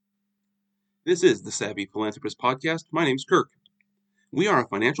This is the Savvy Philanthropist Podcast. My name's Kirk. We are a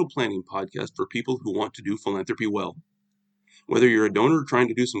financial planning podcast for people who want to do philanthropy well. Whether you're a donor trying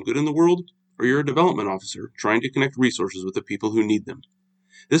to do some good in the world, or you're a development officer trying to connect resources with the people who need them.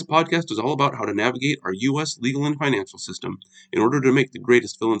 This podcast is all about how to navigate our U.S. legal and financial system in order to make the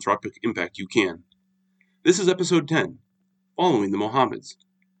greatest philanthropic impact you can. This is episode 10, Following the Mohameds.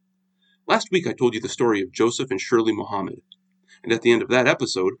 Last week I told you the story of Joseph and Shirley Mohamed. And at the end of that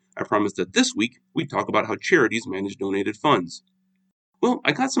episode, I promised that this week we'd talk about how charities manage donated funds. Well,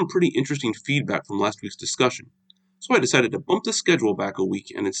 I got some pretty interesting feedback from last week's discussion, so I decided to bump the schedule back a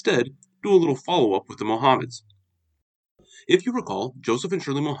week and instead do a little follow-up with the Mohameds. If you recall, Joseph and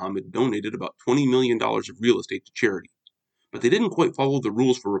Shirley Mohamed donated about $20 million of real estate to charity, but they didn't quite follow the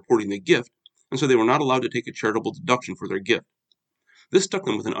rules for reporting the gift, and so they were not allowed to take a charitable deduction for their gift. This stuck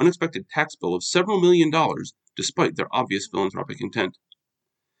them with an unexpected tax bill of several million dollars, despite their obvious philanthropic intent.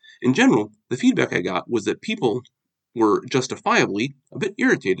 In general, the feedback I got was that people were justifiably a bit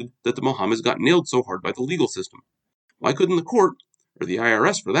irritated that the Mohammeds got nailed so hard by the legal system. Why couldn't the court, or the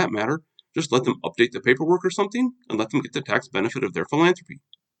IRS for that matter, just let them update the paperwork or something and let them get the tax benefit of their philanthropy?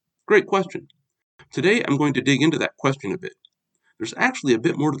 Great question. Today I'm going to dig into that question a bit. There's actually a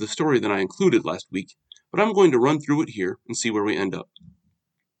bit more to the story than I included last week, but I'm going to run through it here and see where we end up.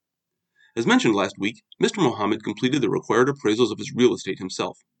 As mentioned last week, Mr. Mohamed completed the required appraisals of his real estate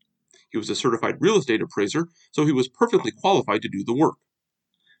himself. He was a certified real estate appraiser, so he was perfectly qualified to do the work.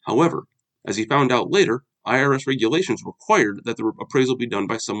 However, as he found out later, IRS regulations required that the appraisal be done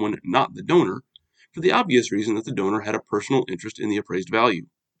by someone not the donor, for the obvious reason that the donor had a personal interest in the appraised value.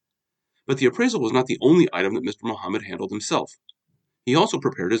 But the appraisal was not the only item that Mr. Mohamed handled himself. He also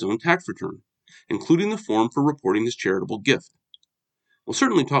prepared his own tax return, including the form for reporting his charitable gift. We'll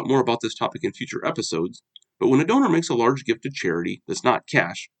certainly talk more about this topic in future episodes, but when a donor makes a large gift to charity that's not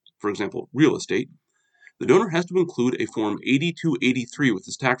cash, for example, real estate, the donor has to include a Form 8283 with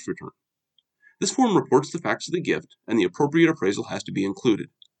his tax return. This form reports the facts of the gift, and the appropriate appraisal has to be included.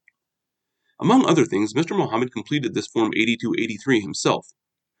 Among other things, Mr. Mohamed completed this Form 8283 himself.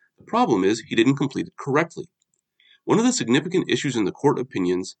 The problem is he didn't complete it correctly. One of the significant issues in the court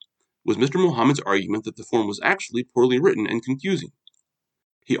opinions was Mr. Mohamed's argument that the form was actually poorly written and confusing.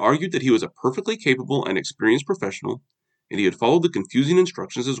 He argued that he was a perfectly capable and experienced professional, and he had followed the confusing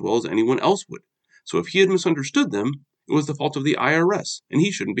instructions as well as anyone else would, so if he had misunderstood them, it was the fault of the IRS, and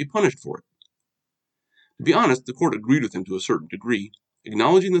he shouldn't be punished for it. To be honest, the court agreed with him to a certain degree,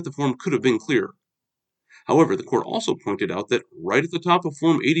 acknowledging that the form could have been clearer. However, the court also pointed out that right at the top of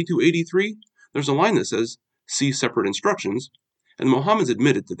Form 8283, there's a line that says, "See separate instructions," and the Mohammeds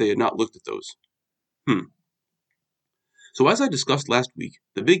admitted that they had not looked at those. So as I discussed last week,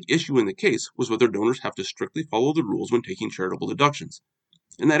 the big issue in the case was whether donors have to strictly follow the rules when taking charitable deductions.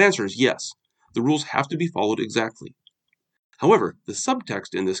 And that answer is yes. The rules have to be followed exactly. However, the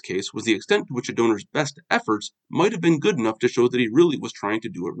subtext in this case was the extent to which a donor's best efforts might have been good enough to show that he really was trying to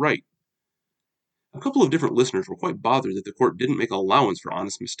do it right. A couple of different listeners were quite bothered that the court didn't make allowance for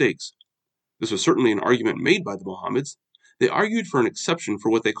honest mistakes. This was certainly an argument made by the Mohammeds. They argued for an exception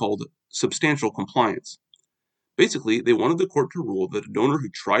for what they called substantial compliance. Basically, they wanted the court to rule that a donor who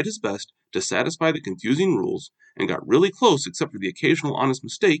tried his best to satisfy the confusing rules and got really close except for the occasional honest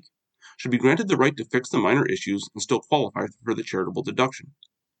mistake should be granted the right to fix the minor issues and still qualify for the charitable deduction.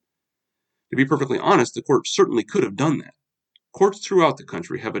 To be perfectly honest, the court certainly could have done that. Courts throughout the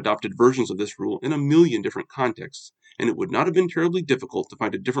country have adopted versions of this rule in a million different contexts, and it would not have been terribly difficult to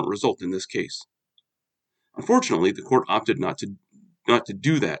find a different result in this case. Unfortunately, the court opted not to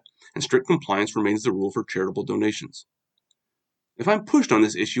do that, and strict compliance remains the rule for charitable donations. If I'm pushed on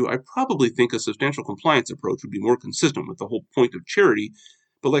this issue, I probably think a substantial compliance approach would be more consistent with the whole point of charity,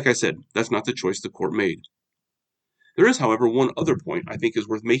 but like I said, that's not the choice the court made. There is, however, one other point I think is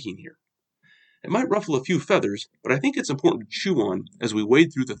worth making here. It might ruffle a few feathers, but I think it's important to chew on as we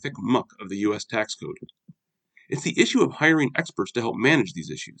wade through the thick muck of the U.S. tax code. It's the issue of hiring experts to help manage these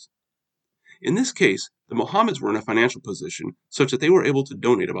issues. In this case, the Mohammeds were in a financial position such that they were able to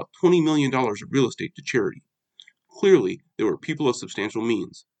donate about $20 million of real estate to charity. Clearly, they were people of substantial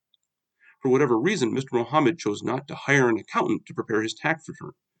means. For whatever reason, Mr. Mohamed chose not to hire an accountant to prepare his tax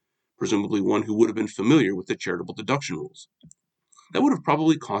return, presumably one who would have been familiar with the charitable deduction rules. That would have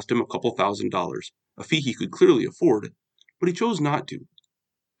probably cost him a couple $1,000s, a fee he could clearly afford, but he chose not to.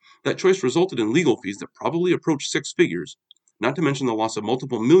 That choice resulted in legal fees that probably approached six figures, not to mention the loss of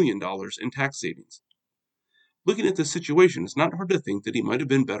multiple $1 million in tax savings. Looking at this situation, it's not hard to think that he might have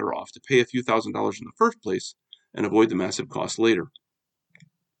been better off to pay a few $1,000s in the first place and avoid the massive costs later.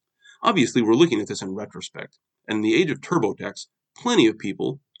 Obviously, we're looking at this in retrospect, and in the age of TurboTax, plenty of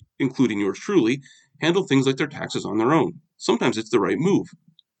people, including yours truly, handle things like their taxes on their own. Sometimes it's the right move.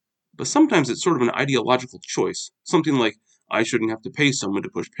 But sometimes it's sort of an ideological choice, something like, I shouldn't have to pay someone to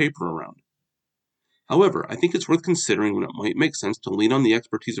push paper around. However, I think it's worth considering when it might make sense to lean on the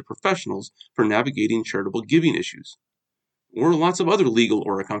expertise of professionals for navigating charitable giving issues, or lots of other legal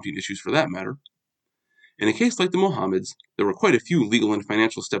or accounting issues for that matter. In a case like the Mohameds, there were quite a few legal and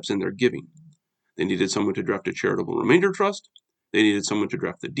financial steps in their giving. They needed someone to draft a charitable remainder trust. They needed someone to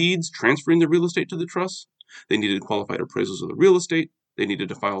draft the deeds, transferring the real estate to the trust. They needed qualified appraisals of the real estate. They needed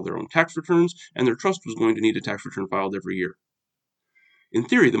to file their own tax returns, and their trust was going to need a tax return filed every year. In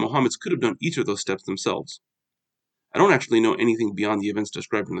theory, the Mohammeds could have done each of those steps themselves. I don't actually know anything beyond the events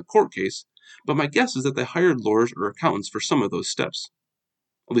described in the court case, but my guess is that they hired lawyers or accountants for some of those steps.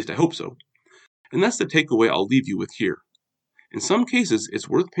 At least I hope so. And that's the takeaway I'll leave you with here. In some cases, it's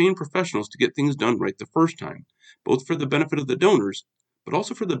worth paying professionals to get things done right the first time, both for the benefit of the donors, but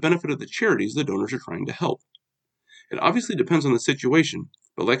also for the benefit of the charities the donors are trying to help. It obviously depends on the situation,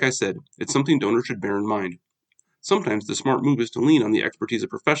 but like I said, it's something donors should bear in mind. Sometimes the smart move is to lean on the expertise of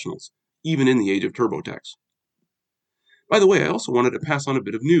professionals, even in the age of TurboTax. By the way, I also wanted to pass on a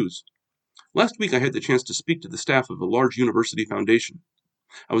bit of news. Last week I had the chance to speak to the staff of a large university foundation.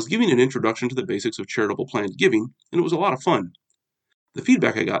 I was giving an introduction to the basics of charitable planned giving, and it was a lot of fun. The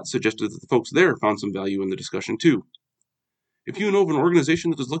feedback I got suggested that the folks there found some value in the discussion too. If you know of an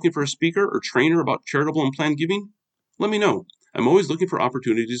organization that is looking for a speaker or trainer about charitable and planned giving, let me know. I'm always looking for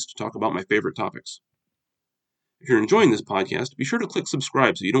opportunities to talk about my favorite topics. If you're enjoying this podcast, be sure to click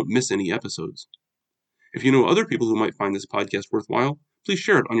subscribe so you don't miss any episodes. If you know other people who might find this podcast worthwhile, please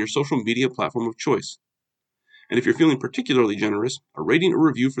share it on your social media platform of choice. And if you're feeling particularly generous, a rating or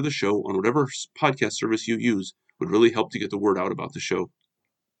review for the show on whatever podcast service you use would really help to get the word out about the show.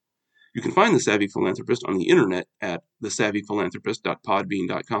 You can find The Savvy Philanthropist on the internet at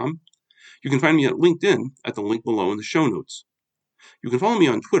thesavvyphilanthropist.podbean.com. You can find me at LinkedIn at the link below in the show notes. You can follow me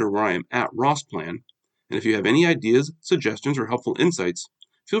on Twitter where I am at RossPlan. And if you have any ideas, suggestions, or helpful insights,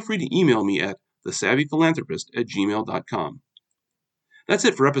 feel free to email me at thesavvyphilanthropist@gmail.com. That's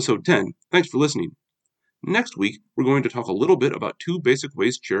it for episode 10. Thanks for listening. Next week, we're going to talk a little bit about 2 basic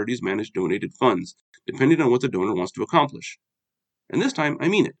ways charities manage donated funds, depending on what the donor wants to accomplish. And this time, I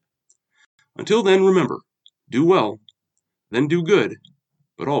mean it. Until then, remember, do well, then do good,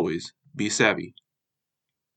 but always be savvy.